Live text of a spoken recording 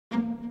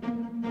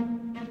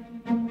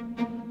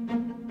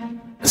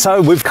So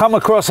we've come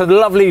across a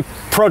lovely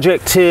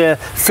project here,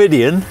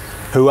 Fiddian,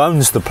 who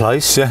owns the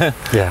place. Yeah.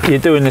 You're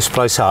doing this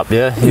place up,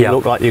 yeah? You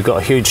look like you've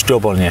got a huge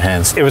job on your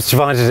hands. It was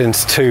divided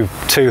into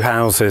two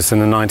houses in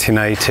the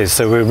 1980s,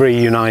 so we're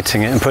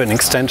reuniting it and putting an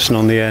extension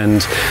on the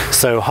end.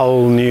 So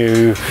whole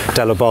new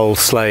Delabole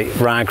slate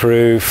rag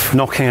roof,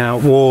 knocking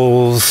out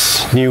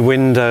walls, new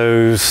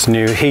windows,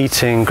 new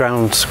heating,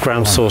 ground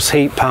source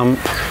heat pump.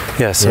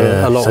 Yeah,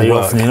 so a lot of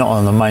work. You're not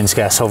on the mains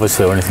gas,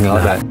 obviously, or anything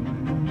like that.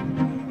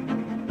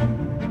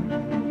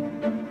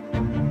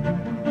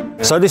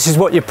 So this is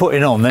what you're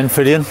putting on then,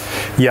 Fiddian?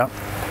 Yeah.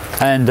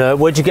 And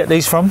where'd you get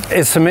these from?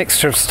 It's a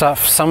mixture of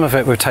stuff. Some of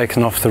it we've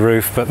taken off the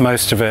roof, but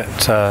most of it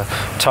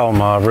Tom,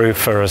 our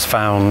roofer, has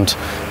found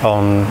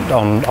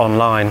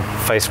online,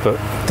 Facebook.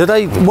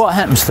 What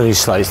happens to these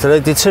slates? Do they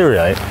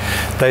deteriorate?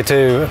 They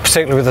do,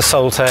 particularly with the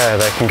salt air,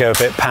 they can go a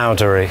bit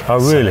powdery. Oh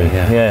really? So,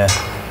 yeah.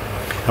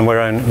 And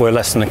we're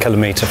less than a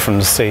kilometre from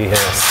the sea here.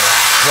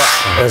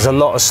 So. There's a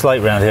lot of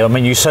slate around here. I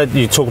mean, you said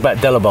you talk about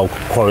Delabole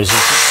quarries.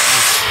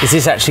 Is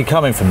this actually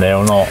coming from there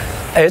or not?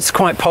 It's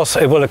quite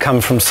possible. It will have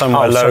come from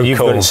somewhere local. So you've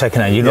got it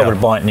second hand. You're not going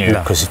to buy it new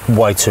because it's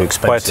way too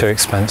expensive. Way too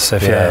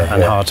expensive,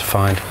 and hard to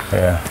find.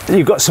 Yeah.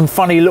 You've got some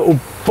funny little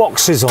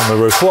boxes on the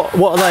roof. What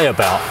are they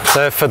about?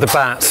 They're for the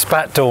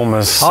bat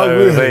dormers. So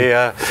really?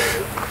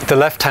 The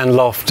left-hand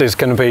loft is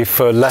going to be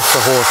for lesser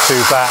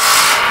horseshoe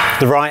bats.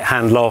 The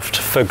right-hand loft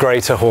for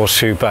greater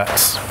horseshoe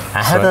bats.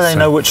 How do they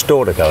know which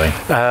door to go in?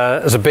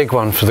 There's a big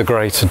one for the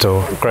greater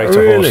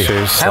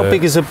horseshoes. How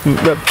big is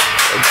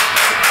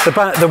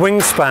the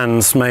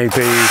wingspans may be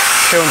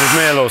 200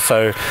 mil or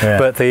so,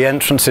 but the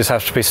entrances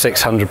have to be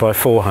 600 by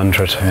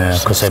 400. Yeah,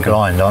 because they're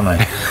blind, aren't they?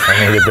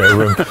 They need a bit of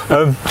room.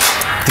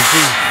 Did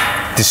you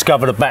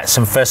discover the bats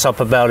and fess up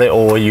about it,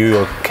 or are you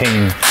a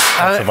keen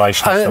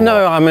conservationist?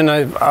 No, I mean,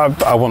 I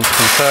want to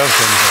conserve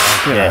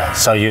them. Yeah,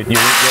 so your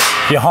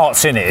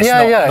heart's in it. It's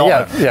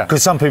yeah.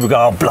 Because some people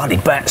go, oh, bloody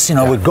bats, you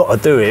know, we've got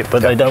to do it,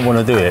 but they don't want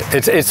to do it.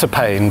 It's a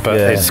pain, but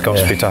it's got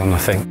to be done, I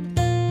think.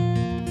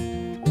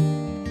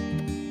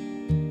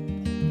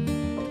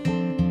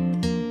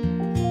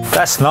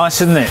 That's nice,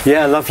 isn't it?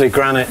 Yeah, lovely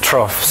granite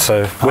trough.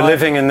 So we're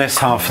living in this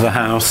half of the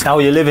house. Oh,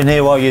 you're living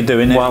here while you're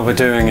doing it? While we're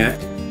doing it.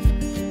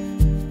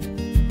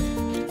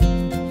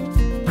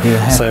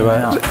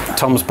 So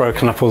Tom's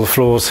broken up all the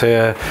floors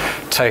here,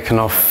 taken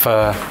off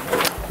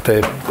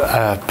the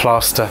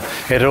plaster.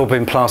 It had all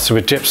been plastered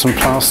with gypsum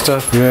plaster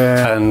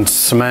and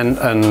cement,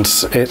 and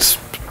it's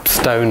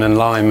stone and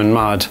lime and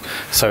mud,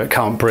 so it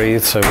can't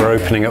breathe, so we're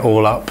opening it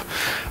all up.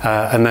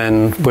 And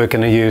then we're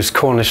going to use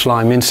Cornish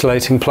lime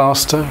insulating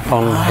plaster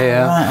on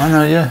here. Right, I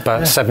know,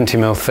 about 70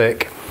 mil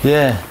thick.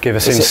 Yeah. Give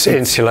us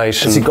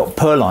insulation. Has it got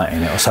perlite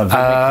in it or something?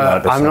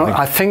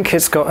 I think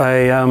it's got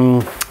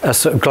a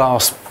sort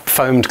of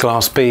foamed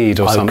glass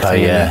bead or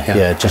something.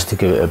 Yeah, just to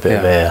give it a bit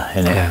of air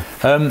in it.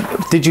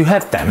 Yeah. Did you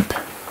have damp?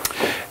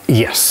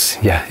 Yes,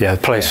 the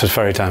place was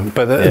very damp,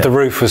 but the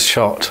roof was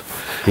shot.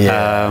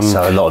 Yeah,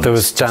 so a lot there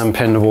was damp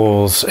in the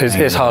walls.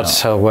 It's hard to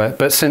tell where,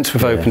 but since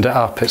we've opened it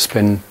up, it's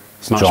been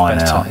much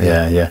better. Out.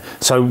 Yeah.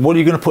 So what are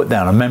you going to put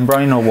down? A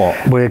membrane or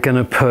what? We're going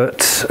to put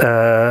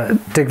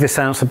dig this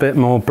out a bit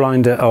more,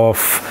 blind it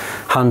off,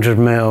 100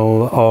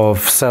 mil of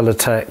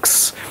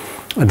Celotex,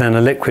 and then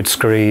a liquid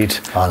screed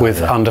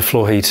with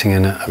underfloor heating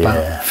in it,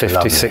 about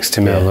 50,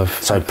 60 mil of.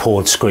 So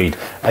poured screed.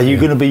 Are you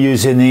going to be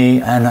using the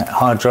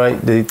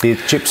anhydrate, the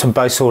gypsum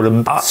base or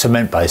the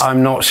cement base?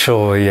 I'm not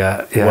sure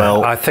yet. Yeah.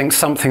 Well, I think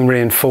something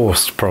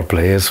reinforced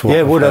probably is what.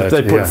 Yeah, well,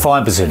 they put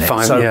fibres in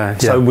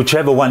it. So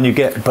whichever one you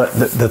get. But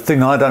the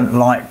thing, I don't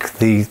like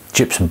the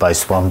gypsum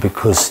based one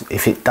because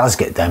if it does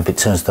get damp, it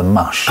turns to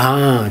mush.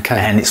 Ah, okay.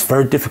 And it's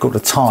very difficult to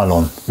tile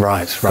on.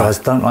 Right. Guys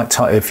don't like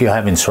tile if you're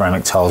having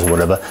ceramic tiles or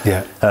whatever.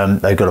 Yeah.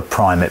 They've got to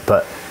prime it,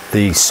 but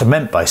the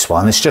cement-based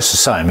one, it's just the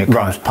same. It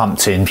comes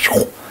pumped in,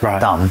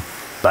 done,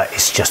 but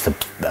it's just a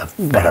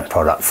better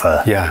product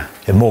for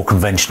more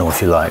conventional,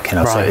 if you like. You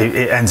know, so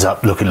it ends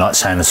up looking like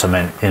sand and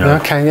cement. You know.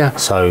 Okay. Yeah.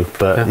 So,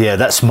 but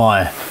that's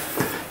my.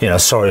 You know,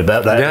 sorry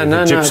about that. Yeah,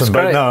 no, it's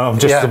great. No, I'm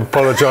just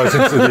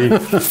apologising to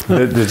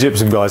the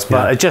gypsum guys,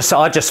 but I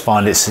just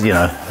find it's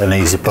an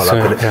easy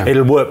product.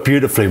 It'll work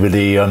beautifully with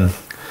the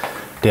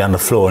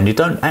underfloor, and you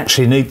don't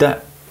actually need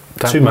that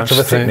too much of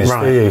a thickness,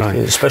 do you?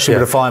 Especially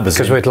with the fibres.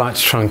 Because we'd like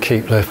to try and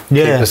keep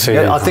the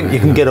ceiling. I think you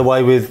can get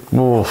away with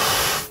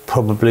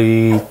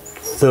probably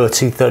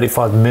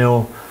 30-35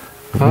 mil.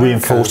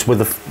 Reinforced with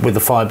the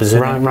fibres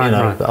in it.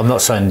 I'm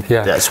not saying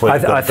that's where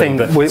I think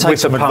with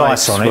the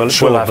pipes on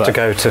it, we'll have to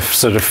go to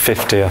sort of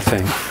 50. I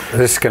think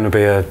this is going to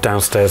be a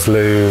downstairs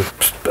loo,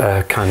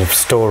 kind of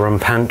storeroom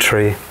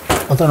pantry.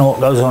 I don't know what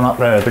goes on up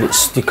there,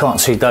 but you can't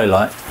see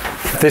daylight.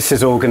 This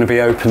is all going to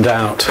be opened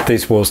out,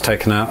 these walls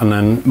taken out, and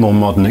then more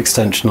modern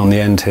extension on the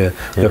end here,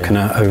 looking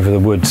out over the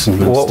woods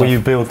and what will you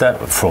build that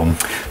from?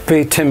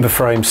 Be timber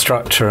frame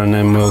structure, and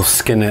then we'll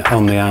skin it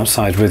on the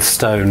outside with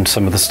stone,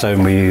 some of the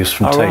stone we use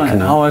from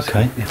taking out. Oh,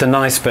 okay. The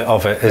nice bit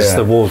of it is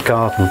the walled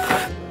garden.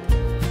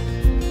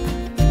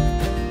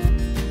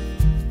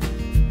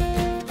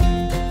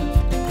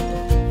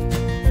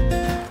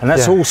 And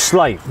that's all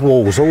slate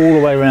walls all the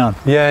way around.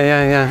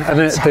 Yeah.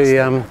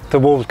 And the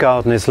walled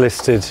garden is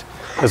listed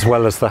as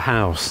well as the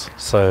house.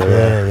 So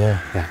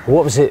yeah.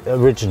 What was it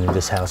originally,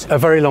 this house? A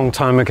very long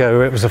time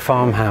ago it was a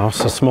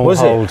farmhouse, a small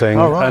holding,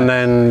 and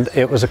then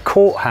it was a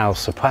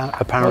courthouse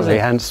apparently,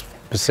 hence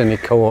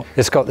Bossiney Court.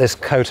 It's got this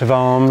coat of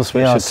arms,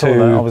 which are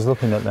two I was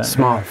looking at that.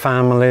 smart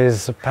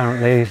families,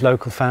 apparently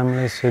local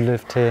families who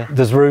lived here.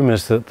 There's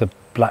rumours that the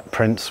Black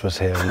Prince was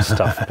here and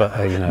stuff, but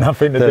you know,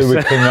 nothing to do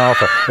with King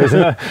Arthur.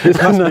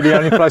 This must be the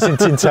only place in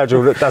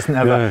Tintagel that doesn't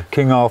have a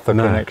King Arthur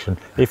connection,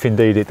 if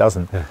indeed it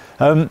doesn't.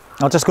 I'm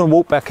just going to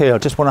walk back here. I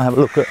just want to have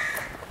a look at.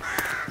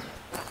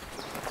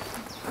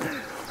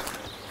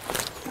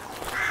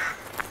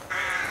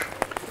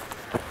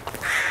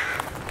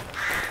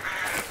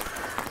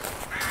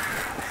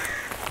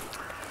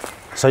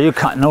 So you're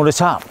cutting all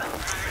this up?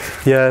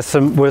 Yeah,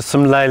 with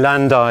some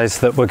leylandis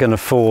that were going to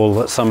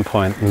fall at some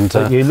point. And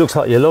it looks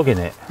like you're logging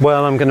it.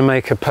 Well, I'm going to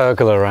make a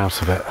pergola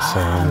out of it. So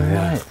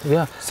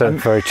right. So a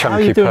very chunky how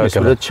are you doing pergola. This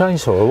with a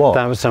chainsaw or what?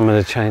 That was done with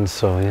a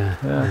chainsaw,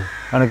 yeah.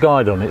 And a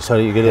guide on it so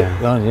you get it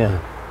going,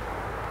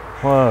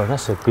 Wow,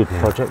 that's a good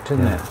project,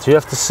 isn't it? So you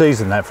have to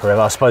season that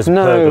forever. I suppose a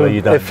pergola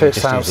you don't. If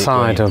it's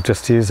outside, I'll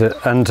just use it.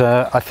 And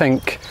I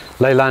think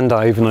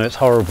leylandi, even though it's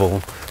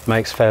horrible,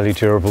 makes fairly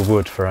durable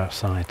wood for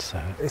outside.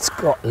 So it's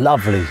got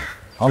lovely.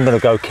 I'm going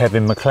to go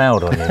Kevin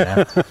MacLeod on you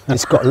now.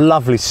 It's got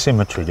lovely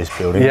symmetry, this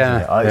building,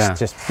 isn't it? It's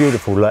just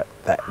beautiful. That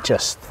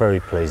just very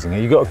pleasing.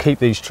 You've got to keep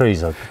these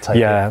trees, I take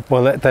it.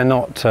 Well, they're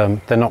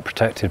not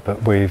protected,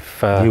 but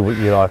we've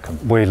you like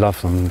them. We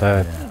love them.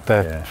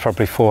 They're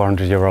probably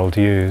 400-year-old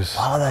yews.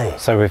 Are they?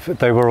 So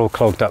they were all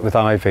clogged up with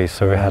ivy.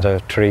 So we had a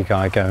tree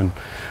guy go and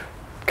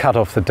cut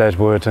off the dead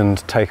wood and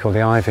take all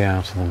the ivy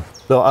out of them.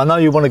 Look, I know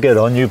you want to get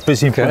on. You're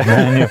busy,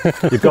 and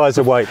you guys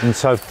are waiting.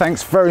 So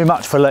thanks very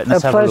much for letting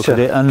us have a look at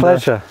it. And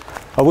pleasure.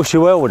 I wish you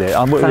well with it.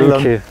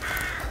 Thank you.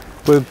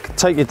 We'll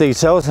take your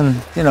details,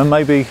 and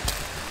maybe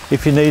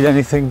if you need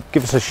anything,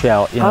 give us a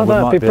shout.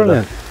 That'd be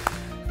brilliant.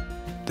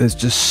 There's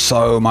just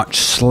so much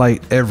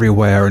slate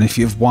everywhere, and if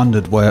you've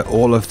wondered where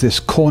all of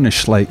this Cornish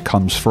slate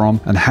comes from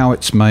and how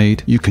it's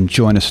made, you can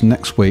join us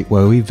next week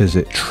where we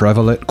visit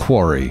Trevellet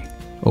Quarry.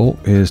 Oh,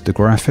 here's the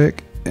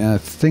graphic. I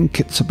think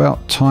it's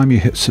about time you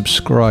hit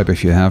subscribe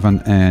if you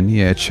haven't, and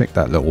check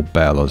that little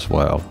bell as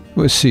well.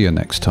 We'll see you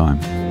next time.